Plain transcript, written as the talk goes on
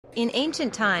In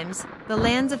ancient times, the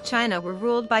lands of China were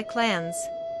ruled by clans.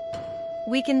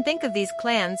 We can think of these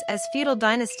clans as feudal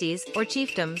dynasties or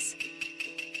chiefdoms.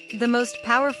 The most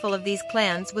powerful of these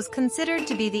clans was considered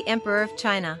to be the Emperor of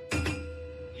China.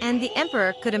 And the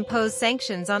emperor could impose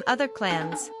sanctions on other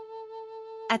clans.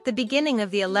 At the beginning of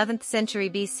the 11th century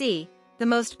BC, the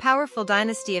most powerful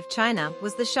dynasty of China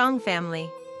was the Shang family.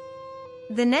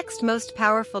 The next most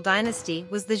powerful dynasty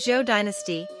was the Zhou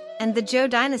Dynasty, and the Zhou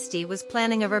Dynasty was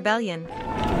planning a rebellion.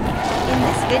 In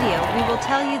this video we will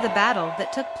tell you the battle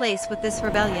that took place with this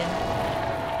rebellion.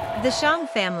 The Shang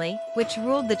family, which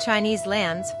ruled the Chinese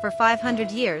lands for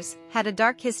 500 years, had a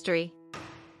dark history.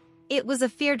 It was a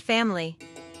feared family.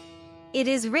 It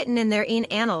is written in their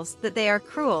annals that they are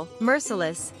cruel,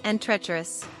 merciless, and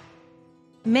treacherous.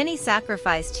 Many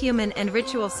sacrificed human and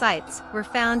ritual sites were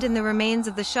found in the remains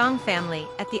of the Shang family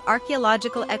at the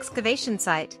archaeological excavation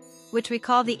site, which we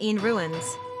call the Yin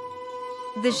ruins.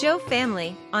 The Zhou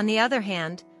family, on the other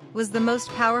hand, was the most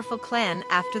powerful clan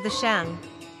after the Shang.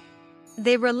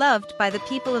 They were loved by the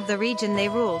people of the region they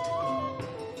ruled.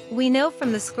 We know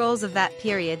from the scrolls of that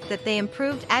period that they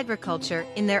improved agriculture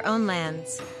in their own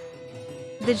lands.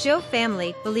 The Zhou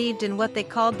family believed in what they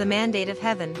called the mandate of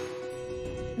heaven.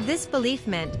 This belief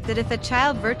meant that if a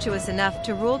child virtuous enough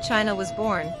to rule China was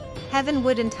born, heaven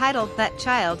would entitle that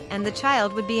child and the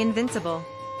child would be invincible.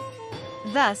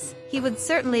 Thus, he would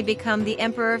certainly become the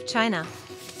Emperor of China.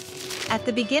 At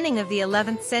the beginning of the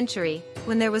 11th century,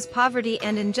 when there was poverty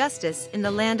and injustice in the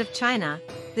land of China,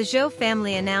 the Zhou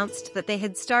family announced that they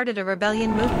had started a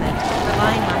rebellion movement,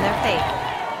 relying on their faith.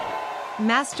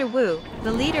 Master Wu,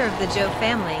 the leader of the Zhou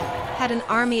family, had an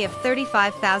army of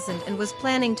 35,000 and was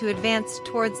planning to advance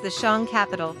towards the Shang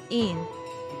capital, Yin.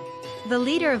 The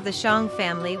leader of the Shang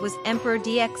family was Emperor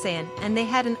Dixan, and they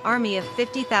had an army of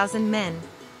 50,000 men.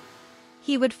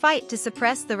 He would fight to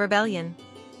suppress the rebellion.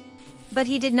 But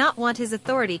he did not want his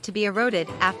authority to be eroded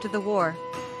after the war.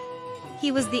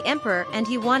 He was the emperor and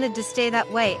he wanted to stay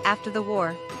that way after the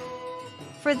war.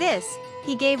 For this,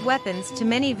 he gave weapons to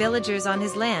many villagers on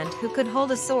his land who could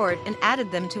hold a sword and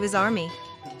added them to his army.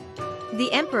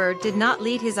 The emperor did not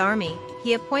lead his army,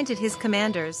 he appointed his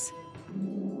commanders.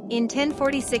 In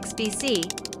 1046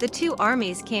 BC, the two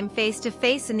armies came face to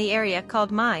face in the area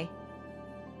called Muye.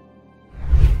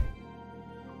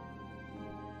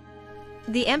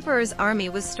 The emperor's army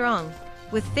was strong,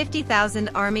 with 50,000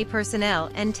 army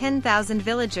personnel and 10,000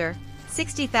 villager,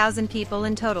 60,000 people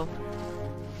in total.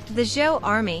 The Zhou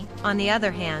army, on the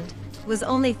other hand, was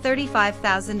only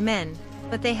 35,000 men,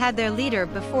 but they had their leader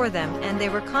before them and they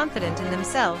were confident in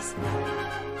themselves.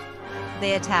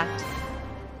 They attacked.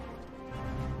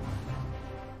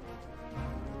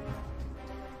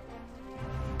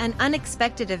 An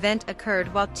unexpected event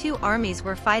occurred while two armies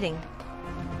were fighting.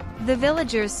 The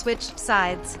villagers switched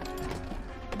sides,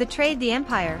 betrayed the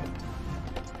empire.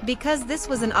 Because this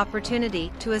was an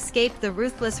opportunity to escape the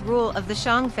ruthless rule of the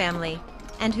Shang family,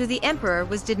 and who the emperor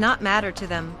was did not matter to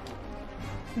them.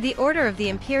 The order of the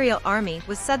Imperial army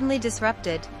was suddenly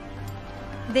disrupted.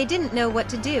 They didn't know what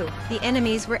to do, the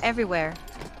enemies were everywhere.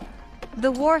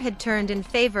 The war had turned in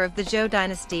favor of the Zhou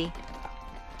Dynasty.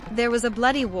 There was a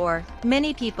bloody war,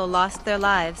 many people lost their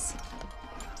lives.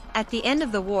 At the end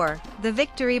of the war, the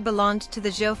victory belonged to the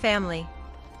Zhou family.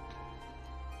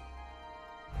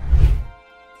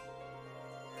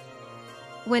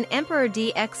 When Emperor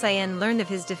Dixan learned of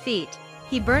his defeat,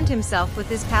 he burned himself with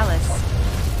his palace.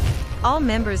 All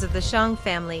members of the Shang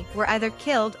family were either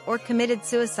killed or committed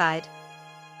suicide.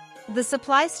 The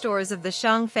supply stores of the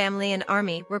Shang family and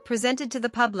army were presented to the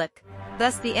public,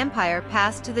 thus the empire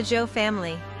passed to the Zhou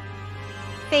family.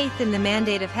 Faith in the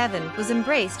mandate of heaven was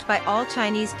embraced by all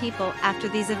Chinese people after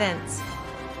these events.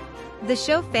 The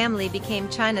Zhou family became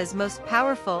China's most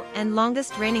powerful and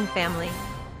longest reigning family.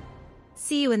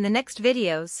 See you in the next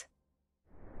videos.